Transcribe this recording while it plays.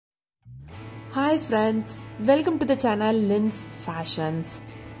Hi friends, welcome to the channel Lynn's Fashions.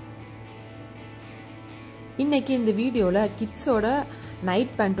 இன்னைக்கு இந்த வீடியோல கிட்ஸோட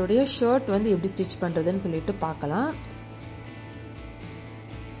நைட் பேண்டோட ஷர்ட் வந்து எப்படி ஸ்டிட்ச் பண்றதுன்னு சொல்லிட்டு பார்க்கலாம்.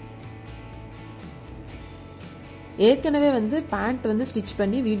 ஏற்கனவே வந்து பேண்ட் வந்து ஸ்டிட்ச்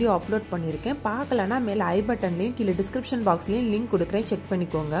பண்ணி வீடியோ அப்லோட் பண்ணியிருக்கேன். பார்க்கலனா மேல ஐ பட்டன்லயும் கீழ டிஸ்கிரிப்ஷன் பாக்ஸ்லயும் லிங்க் கொடுக்கிறேன், செக்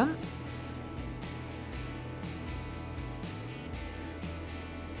பண்ணிக்கோங்க.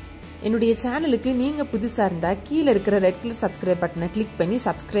 என்னுடைய சேனலுக்கு நீங்க புதுசா இருந்தா கீழ இருக்கிற ரெட் கலர் சப்ஸ்கிரைப் பட்டனை கிளிக் பண்ணி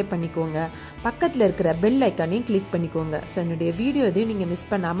சப்ஸ்கிரைப் பண்ணிக்கோங்க. பக்கத்துல இருக்கிற பெல் ஐகானையும் கிளிக் பண்ணிக்கோங்க. சோ என்னுடைய வீடியோ எதையும் நீங்க மிஸ்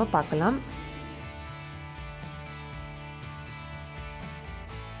பண்ணாம பார்க்கலாம்.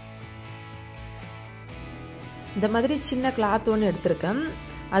 இந்த மாதிரி சின்ன கிளாத் ஒன்று எடுத்திருக்கேன்.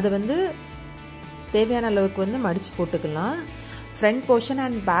 அதை வந்து தேவையான அளவுக்கு வந்து மடிச்சு போட்டுக்கலாம். Front portion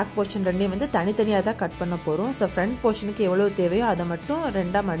and back portion ரெண்டையும் வந்து தனித்தனியாக தான் கட் பண்ண போகிறோம். ஸோ ஃப்ரண்ட் போர்ஷனுக்கு எவ்வளோ தேவையோ அதை மட்டும்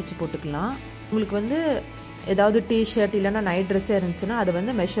ரெண்டாக மடித்து போட்டுக்கலாம். உங்களுக்கு வந்து ஏதாவது டிஷர்ட் இல்லைன்னா நைட் ட்ரெஸ்ஸே இருந்துச்சுன்னா அதை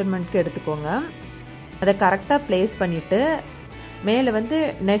வந்து மெஷர்மெண்ட்க்கு எடுத்துக்கோங்க. அதை கரெக்டாக ப்ளேஸ் பண்ணிவிட்டு மேலே வந்து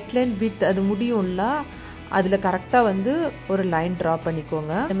நெக்லைன் வித் அது முடியும்ல, அதில் கரெக்டாக வந்து ஒரு லைன் ட்ரா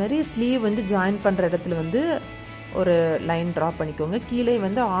பண்ணிக்கோங்க. அது மாதிரி ஸ்லீவ் வந்து ஜாயின் பண்ணுற இடத்துல வந்து ஒரு லைன் ட்ரா பண்ணிக்கோங்க. கீழே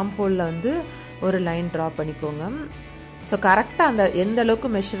வந்து ஆர்ம் ஹோலில் வந்து ஒரு லைன் ட்ரா பண்ணிக்கோங்க. ஸோ கரெக்டாக அந்த எந்த அளவுக்கு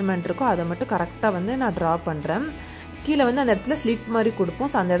மெஷர்மெண்ட் இருக்கோ அதை மட்டும் கரெக்டாக வந்து நான் ட்ரா பண்ணுறேன். கீழே வந்து அந்த இடத்துல ஸ்லிட் மாதிரி கொடுப்போம்.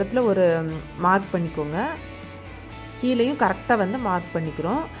 ஸோ அந்த இடத்துல ஒரு மார்க் பண்ணிக்கோங்க. கீழேயும் கரெக்டாக வந்து மார்க்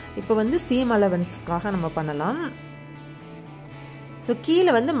பண்ணிக்கிறோம். இப்போ வந்து சீம் அலவன்ஸ்க்காக நம்ம பண்ணலாம். ஸோ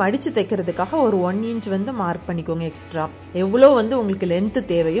கீழே வந்து மடித்து தைக்கிறதுக்காக ஒரு 1 இன்ச் வந்து மார்க் பண்ணிக்கோங்க எக்ஸ்ட்ரா. எவ்வளோ வந்து உங்களுக்கு லென்த்து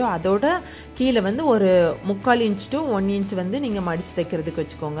தேவையோ அதோட கீழே வந்து ஒரு 3/4 இன்ச் டு 1 இன்ச் வந்து நீங்கள் மடித்து தைக்கிறதுக்கு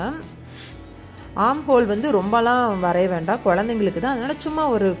வச்சுக்கோங்க. ஆர்ம் ஹோல் வந்து ரொம்பலாம் வரைய வேண்டாம், குழந்தைங்களுக்கு தான். அதனால சும்மா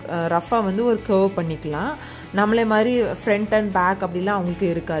ஒரு ரஃபாக வந்து ஒரு கர்வ் பண்ணிக்கலாம். நம்மளே மாதிரி ஃப்ரண்ட் அண்ட் பேக் அப்படிலாம் அவங்களுக்கு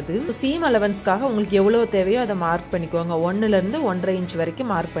இருக்காது. சீம் அலவன்ஸ்க்காக உங்களுக்கு எவ்வளோ தேவையோ அதை மார்க் பண்ணிக்கோங்க. 1லேருந்து 1.5 இன்ச் வரைக்கும்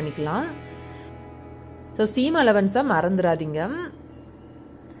மார்க் பண்ணிக்கலாம். ஸோ சீம் அலவன்ஸை மறந்துடாதீங்க.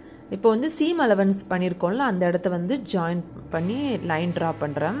 இப்போ வந்து சீம் அலவன்ஸ் பண்ணியிருக்கோம்ல, அந்த இடத்த வந்து ஜாயின் பண்ணி லைன் ட்ரா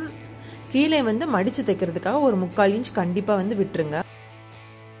பண்ணுறேன். கீழே வந்து மடித்து தைக்கிறதுக்காக ஒரு 3/4 இன்ச் கண்டிப்பாக வந்து விட்டுருங்க.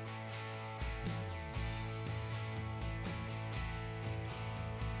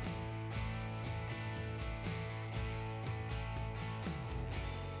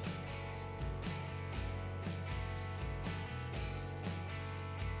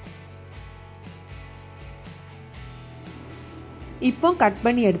 இப்போ கட்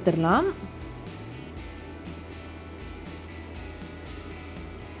பண்ணி எடுத்துடலாம்.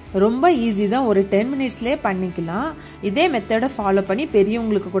 ரொம்ப ஈஸி தான், ஒரு 10 மினிட்ஸ்லேயே பண்ணிக்கலாம். இதே மெத்தடை ஃபாலோ பண்ணி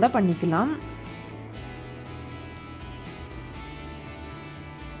பெரியவங்களுக்கு கூட பண்ணிக்கலாம்.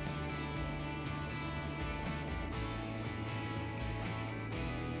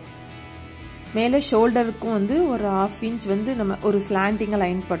 மேலே ஷோல்டருக்கும் வந்து ஒரு 1/2 இன்ச் வந்து நம்ம ஒரு ஸ்லாண்டிங்காக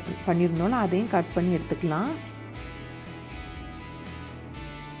லைன் பண்ணியிருந்தோம்ல, அதையும் கட் பண்ணி எடுத்துக்கலாம்.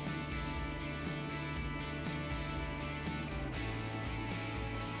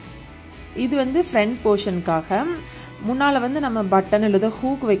 இது வந்து ஃப்ரண்ட் போர்ஷனுக்காக. முன்னால் வந்து நம்ம பட்டன் இல்லை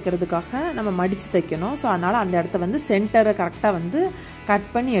ஹூக் வைக்கிறதுக்காக நம்ம மடித்து தைக்கணும். ஸோ அதனால் அந்த இடத்த வந்து சென்டரை கரெக்டாக வந்து கட்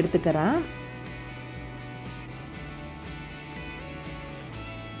பண்ணி எடுத்துக்கிறேன்.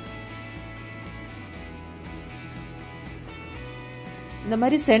 இந்த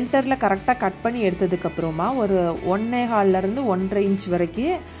மாதிரி சென்டரில் கரெக்டாக கட் பண்ணி எடுத்ததுக்கப்புறமா ஒரு 1.25லேருந்து 1.5 இன்ச்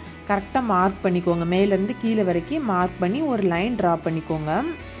வரைக்கும் கரெக்டாக மார்க் பண்ணிக்கோங்க. மேலேருந்து கீழே வரைக்கும் மார்க் பண்ணி ஒரு லைன் ட்ரா பண்ணிக்கோங்க.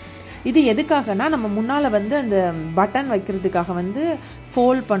 இது எதுக்காகனா நம்ம முன்னால் வந்து அந்த பட்டன் வைக்கிறதுக்காக வந்து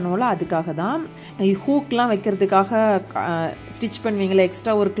ஃபோல்ட் பண்ணுவோம்ல, அதுக்காக தான். ஹூக்லாம் வைக்கிறதுக்காக ஸ்டிச் பண்ணுவீங்களா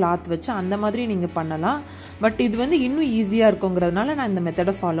எக்ஸ்ட்ரா ஒரு கிளாத் வச்சு, அந்த மாதிரி நீங்கள் பண்ணலாம். பட் இது வந்து இன்னும் ஈஸியாக இருக்குங்கிறதுனால நான் இந்த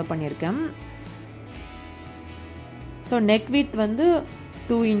மெத்தடை ஃபாலோ பண்ணியிருக்கேன். ஸோ நெக் வித் வந்து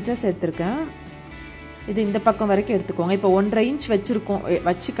 2 இன்ச்சஸ் எடுத்திருக்கேன். இது இந்த பக்கம் வரைக்கும் எடுத்துக்கோங்க. இப்போ 1.5 இன்ச்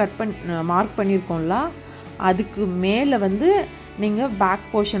வச்சு கட் பண்ணி மார்க் பண்ணியிருக்கோம்ல, அதுக்கு மேலே வந்து நீங்கள் பேக்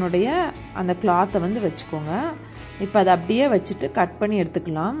போர்ஷனுடைய அந்த கிளாத்தை வந்து வச்சுக்கோங்க. இப்போ அதை அப்படியே வச்சுட்டு கட் பண்ணி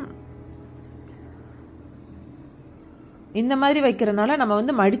எடுத்துக்கலாம். இந்த மாதிரி வைக்கிறனால நம்ம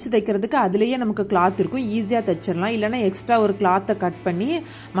வந்து மடித்து தைக்கிறதுக்கு அதுலேயே நமக்கு கிளாத் இருக்கும், ஈஸியாக தைச்சிடலாம். இல்லைனா எக்ஸ்ட்ரா ஒரு கிளாத்தை கட் பண்ணி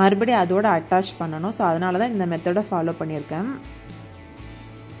மறுபடியும் அதோட அட்டாச் பண்ணணும். ஸோ அதனால தான் இந்த மெத்தடை ஃபாலோ பண்ணியிருக்கேன்.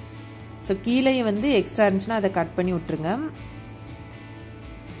 ஸோ கீழே வந்து எக்ஸ்ட்ரா இருந்துச்சுன்னா அதை கட் பண்ணி விட்டுருங்க.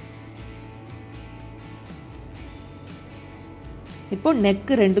 இப்போ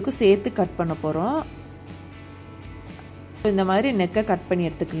நெக்கு ரெண்டுக்கும் சேர்த்து கட் பண்ண போகிறோம். இந்த மாதிரி நெக்கை கட் பண்ணி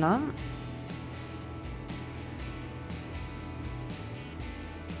எடுத்துக்கலாம்.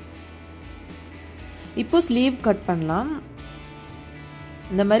 இப்போ ஸ்லீவ் கட் பண்ணலாம்.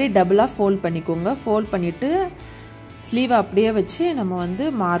 இந்த மாதிரி டபுளாக ஃபோல்ட் பண்ணிக்கோங்க. ஃபோல்ட் பண்ணிவிட்டு ஸ்லீவை அப்படியே வச்சு நம்ம வந்து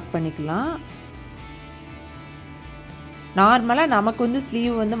மார்க் பண்ணிக்கலாம். நார்மலாக நமக்கு வந்து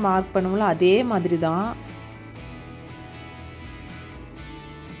ஸ்லீவ் வந்து மார்க் பண்ணுவோம்ல அதே மாதிரி தான்.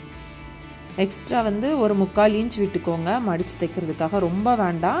 எக்ஸ்ட்ரா வந்து ஒரு 3/4 இன்ச் விட்டுக்கோங்க மடித்து தைக்கிறதுக்காக. ரொம்ப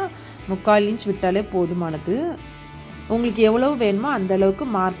வேண்டாம், 3/4 இன்ச் விட்டாலே போதுமானது. உங்களுக்கு எவ்வளவு வேணுமோ அந்த அளவுக்கு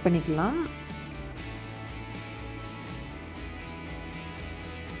மார்க் பண்ணிக்கலாம்.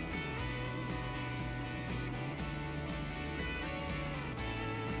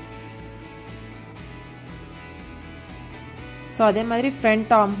 ஸோ அதே மாதிரி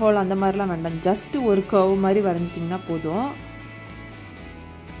ஃப்ரண்ட் ஆர்ம் ஹோல் அந்த மாதிரிலாம் வேண்டாம், ஜஸ்ட் ஒரு கர்வ் மாதிரி வரைஞ்சிட்டிங்கன்னா போதும்.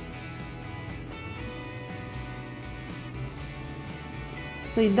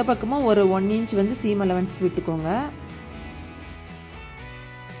 ஸோ இந்த பக்கமும் ஒரு 1 இன்ச் வந்து சீம் அலவன்ஸ்க்கு விட்டுக்கோங்க.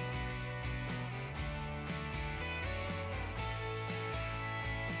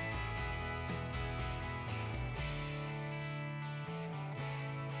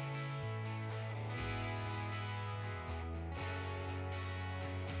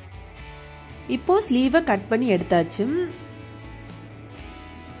 இப்போ ஸ்லீவை கட் பண்ணி எடுத்தாச்சு.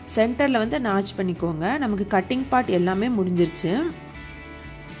 சென்டரில் வந்து நாச் பண்ணிக்கோங்க. நமக்கு கட்டிங் பார்ட் எல்லாமே முடிஞ்சிருச்சு.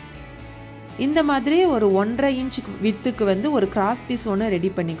 இந்த மாதிரி ஒரு 1.5 இன்ச் வித்துக்கு வந்து ஒரு கிராஸ் பீஸ் ஒன்று ரெடி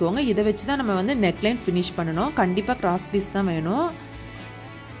பண்ணிக்கோங்க. இதை வச்சு தான் நம்ம வந்து நெக்லைன் ஃபினிஷ் பண்ணணும். கண்டிப்பாக கிராஸ் பீஸ் தான் வேணும்.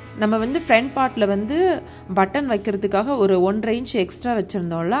 நம்ம வந்து ஃப்ரண்ட் பார்ட்டில் வந்து பட்டன் வைக்கிறதுக்காக ஒரு 1.5 இன்ச் எக்ஸ்ட்ரா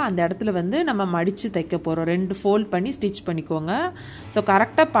வச்சுருந்தோம்ல, அந்த இடத்துல வந்து நம்ம மடித்து தைக்க போகிறோம். 2 ஃபோல்ட் பண்ணி ஸ்டிச் பண்ணிக்கோங்க. ஸோ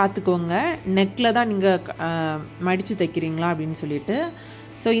கரெக்டாக பார்த்துக்கோங்க நெக்கில் தான் நீங்கள் மடித்து தைக்கிறீங்களா அப்படின்னு சொல்லிட்டு.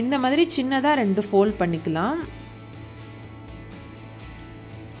 ஸோ இந்த மாதிரி சின்னதாக 2 ஃபோல்ட் பண்ணிக்கலாம்.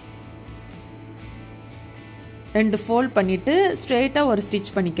 ரெண்டு ஃபோல்ட் பண்ணிவிட்டு ஸ்ட்ரெயிட்டாக ஒரு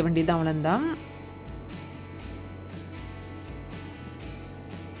ஸ்டிச் பண்ணிக்க வேண்டியது அவ்வளோதான்.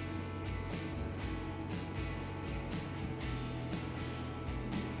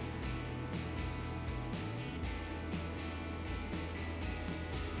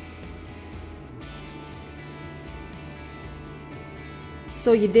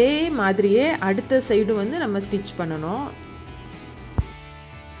 ஸோ இதே மாதிரியே அடுத்த சைடு வந்து நம்ம ஸ்டிச் பண்ணணும்.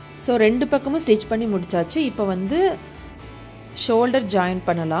 ஸோ 2 பக்கமும் ஸ்டிச் பண்ணி முடிச்சாச்சு. இப்போ வந்து ஷோல்டர் ஜாயின்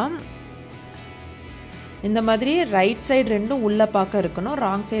பண்ணலாம். இந்த மாதிரி ரைட் சைடு 2 உள்ள பார்க்க இருக்கணும்,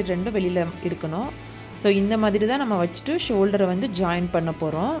 ராங் சைடு 2 வெளியில் இருக்கணும். ஸோ இந்த மாதிரி தான் நம்ம வச்சுட்டு ஷோல்டரை வந்து ஜாயின் பண்ண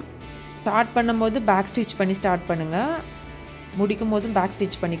போகிறோம். ஸ்டார்ட் பண்ணும்போது பேக் ஸ்டிச் பண்ணி ஸ்டார்ட் பண்ணுங்கள். முடிக்கும் போதும் பேக்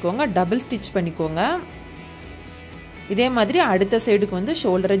ஸ்டிச் பண்ணிக்கோங்க, டபுள் ஸ்டிச் பண்ணிக்கோங்க. இதே மாதிரி அடுத்த சைடுக்கு வந்து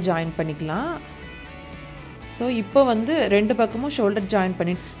ஷோல்டரை ஜாயின் பண்ணிக்கலாம். ஸோ இப்போ வந்து 2 பக்கமும் ஷோல்டர் ஜாயின்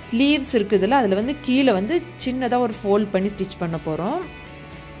பண்ணி ஸ்லீவ்ஸ் இருக்குதுல்ல, அதில் வந்து கீழே வந்து சின்னதாக ஒரு ஃபோல்ட் பண்ணி ஸ்டிச் பண்ண போகிறோம்.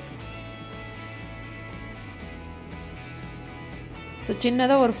 ஸோ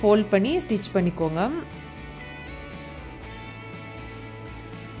சின்னதாக ஒரு ஃபோல்ட் பண்ணி ஸ்டிச் பண்ணிக்கோங்க.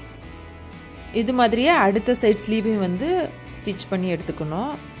 இது மாதிரியே அடுத்த சைட் ஸ்லீவையும் வந்து ஸ்டிச் பண்ணி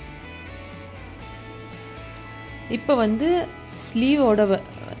எடுத்துக்கணும். இப்போ வந்து ஸ்லீவோட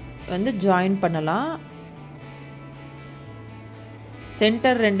வந்து ஜாயின் பண்ணலாம்.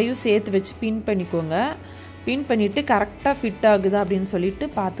 சென்டர் 2யும் சேர்த்து வச்சு பின் பண்ணிக்கோங்க. பின் பண்ணிவிட்டு கரெக்டாக ஃபிட் ஆகுதா அப்படின்னு சொல்லிட்டு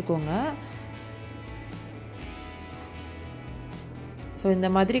பார்த்துக்கோங்க. ஸோ இந்த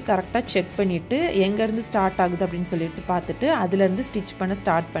மாதிரி கரெக்டாக செக் பண்ணிவிட்டு எங்கேருந்து ஸ்டார்ட் ஆகுது அப்படின்னு சொல்லிட்டு பார்த்துட்டு அதுலேருந்து ஸ்டிச் பண்ண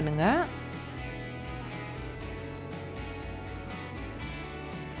ஸ்டார்ட் பண்ணுங்கள்.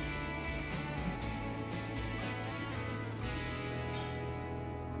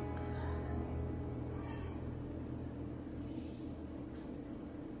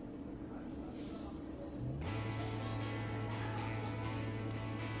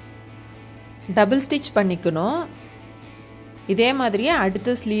 டபுள் ஸ்டிச் பண்ணிக்கணும். இதே மாதிரியே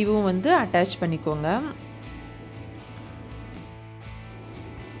அடுத்த ஸ்லீவும் வந்து அட்டாச் பண்ணிக்கோங்க.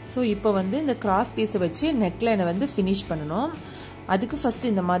 ஸோ இப்போ வந்து இந்த கிராஸ் பீஸை வச்சு நெக்லைனை வந்து ஃபினிஷ் பண்ணணும். அதுக்கு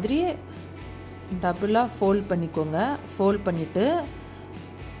ஃபஸ்ட்டு இந்த மாதிரி டபுளாக ஃபோல்ட் பண்ணிக்கோங்க. ஃபோல்ட் பண்ணிவிட்டு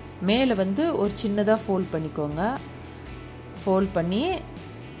மேலே வந்து ஒரு சின்னதாக ஃபோல்ட் பண்ணிக்கோங்க. ஃபோல்ட் பண்ணி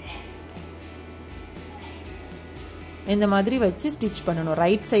இந்த மாதிரி வச்சு ஸ்டிச் பண்ணணும்.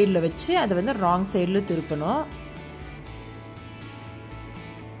 ரைட் சைடில் வச்சு அதை வந்து ராங் சைடில் திருப்பணும்.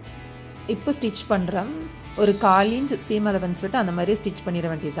 இப்போ ஸ்டிச் பண்ணுறேன். ஒரு 1/4 இன்ச் சீம் அலவன்ஸ் விட்டு அந்த மாதிரி ஸ்டிச் பண்ணிட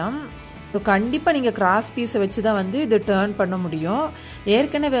வேண்டியதுதான். ஸோ கண்டிப்பாக நீங்கள் கிராஸ் பீஸை வச்சு தான் வந்து இது டேர்ன் பண்ண முடியும்.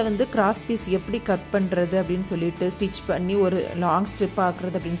 ஏற்கனவே வந்து கிராஸ் பீஸ் எப்படி கட் பண்ணுறது அப்படின்னு சொல்லிட்டு ஸ்டிச் பண்ணி ஒரு லாங் ஸ்டெப்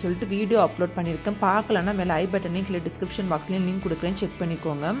ஆக்குறது அப்படின்னு சொல்லிட்டு வீடியோ அப்லோட் பண்ணியிருக்கேன். பார்க்கலன்னா மேலே ஐ பட்டனையும் கீழே டிஸ்கிரிப்ஷன் பாக்ஸ்லேயும் லிங்க் கொடுக்குறேன், செக்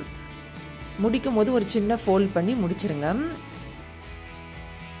பண்ணிக்கோங்க. முடிக்கும் போது ஒரு சின்ன ஃபோல்ட் பண்ணி முடிச்சிருங்க.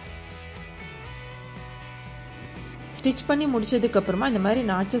 ஸ்டிச் பண்ணி முடிச்சதுக்கப்புறமா இந்த மாதிரி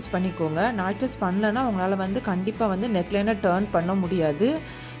நாச்சஸ் பண்ணிக்கோங்க. நாச்சஸ் பண்ணலன்னா உங்களால் வந்து கண்டிப்பாக வந்து நெக்லைனை டர்ன் பண்ண முடியாது.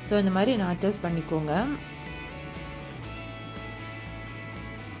 ஸோ இந்த மாதிரி நாச்சஸ் பண்ணிக்கோங்க.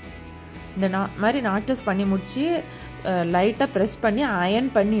 இந்த மாதிரி நாச்சஸ் பண்ணி முடித்து லைட்டாக ப்ரெஸ் பண்ணி அயர்ன்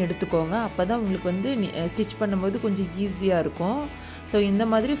பண்ணி எடுத்துக்கோங்க. அப்போ தான் உங்களுக்கு வந்து ஸ்டிச் பண்ணும்போது கொஞ்சம் ஈஸியாக இருக்கும். ஸோ இந்த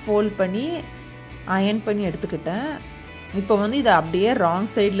மாதிரி ஃபோல்ட் பண்ணி அயர்ன் பண்ணி எடுத்துக்கிட்டேன். இப்போ வந்து இதை அப்படியே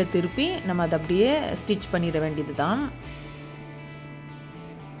ராங் சைடில் திருப்பி நம்ம அதை அப்படியே ஸ்டிச் பண்ணிட வேண்டியது தான்.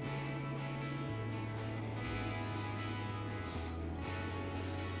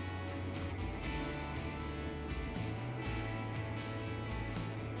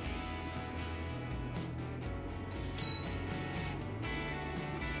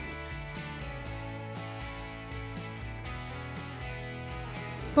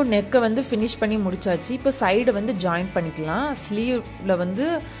 இப்போ நெக்கை வந்து ஃபினிஷ் பண்ணி முடிச்சாச்சு. இப்போ சைடை வந்து ஜாயின் பண்ணிக்கலாம். ஸ்லீவில் வந்து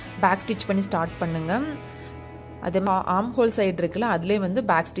பேக் ஸ்டிச் பண்ணி ஸ்டார்ட் பண்ணுங்க. அதே ஆர்ம் ஹோல் சைடு இருக்குல்ல, அதுலேயே வந்து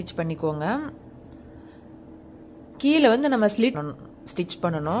பேக் ஸ்டிச் பண்ணிக்கோங்க. கீழே வந்து நம்ம ஸ்டிச்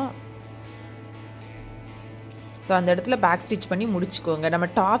பண்ணணும். ஸோ அந்த இடத்துல பேக் ஸ்டிச் பண்ணி முடிச்சுக்கோங்க. நம்ம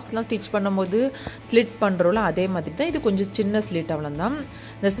டாப்ஸ்லாம் ஸ்டிச் பண்ணும்போது ஸ்லிட் பண்ணுறோம்ல, அதே மாதிரி தான் இது கொஞ்சம் சின்ன ஸ்லிட் அவ்வளோதான்.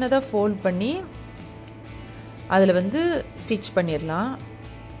 இந்த சின்னதாக ஃபோல்ட் பண்ணி அதில் வந்து ஸ்டிச் பண்ணிடலாம்.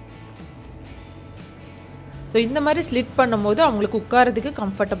 ஸோ இந்த மாதிரி ஸ்லிட் பண்ணும்போது அவங்களுக்கு உட்காரதுக்கு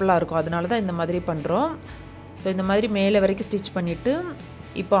கம்ஃபர்டபுளாக இருக்கும். அதனால தான் இந்த மாதிரி பண்ணுறோம். ஸோ இந்த மாதிரி மேலே வரைக்கும் ஸ்டிச் பண்ணிவிட்டு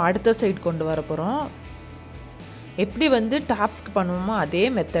இப்போ அடுத்த சைடு கொண்டு வர போகிறோம். எப்படி வந்து டாப்ஸ்க்கு பண்ணுவோமோ அதே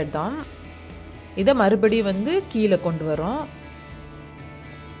மெத்தட் தான். இதை மறுபடியும் வந்து கீழே கொண்டு வரோம்.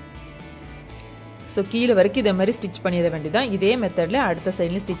 ஸோ கீழே வரைக்கும் இதே மாதிரி ஸ்டிச் பண்ணிட வேண்டியதான். இதே மெத்தடில் அடுத்த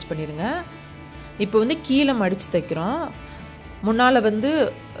சைட்லேயும் ஸ்டிச் பண்ணிடுங்க. இப்போ வந்து கீழே மடித்து தைக்கிறோம். முன்னால் வந்து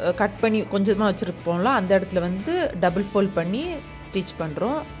கட் பண்ணி கொஞ்சமாக வச்சுருப்போம்ல, அந்த இடத்துல வந்து டபுள் ஃபோல்ட் பண்ணி ஸ்டிச்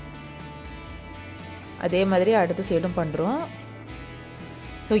பண்ணுறோம். அதே மாதிரி அடுத்த சைடும் பண்ணுறோம்.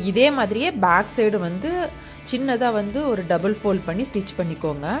 ஸோ இதே மாதிரியே பேக் சைடு வந்து சின்னதாக வந்து ஒரு டபுள் ஃபோல்ட் பண்ணி ஸ்டிச்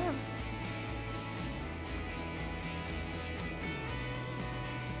பண்ணிக்கோங்க.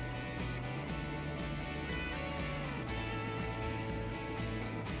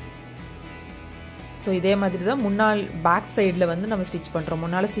 ஸோ இதே மாதிரி தான் முன்னால் பேக் சைடில் வந்து நம்ம ஸ்டிச் பண்ணுறோம்.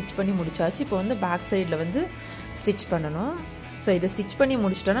 முன்னால் ஸ்டிச் பண்ணி முடிச்சாச்சு. இப்போ வந்து பேக் சைடில் வந்து ஸ்டிச் பண்ணணும். ஸோ இதை ஸ்டிச் பண்ணி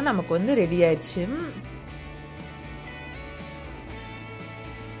முடிச்சிட்டோன்னா நமக்கு வந்து ரெடி ஆயிடுச்சு.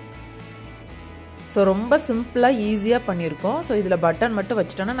 ஸோ ரொம்ப சிம்பிளாக ஈஸியாக பண்ணியிருக்கோம். ஸோ இதில் பட்டன் மட்டும்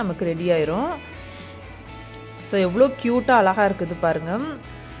வச்சிட்டோன்னா நமக்கு ரெடி ஆயிரும். ஸோ எவ்வளோ க்யூட்டாக அழகாக இருக்குது பாருங்கள்.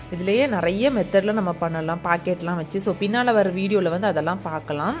 இதுலேயே நிறைய மெத்தடில் நம்ம பண்ணலாம், பாக்கெட்லாம் வச்சு. ஸோ பின்னால் வர வீடியோவில் வந்து அதெல்லாம்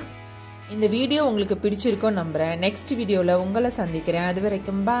பார்க்கலாம். இந்த வீடியோ உங்களுக்கு பிடிச்சிருக்கோன்னு நம்புகிறேன். நெக்ஸ்ட் வீடியோவில் உங்களை சந்திக்கிறேன். அது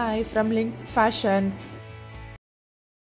வரைக்கும் பாய் ஃப்ரம் லின்ஸ் ஃபேஷன்ஸ்.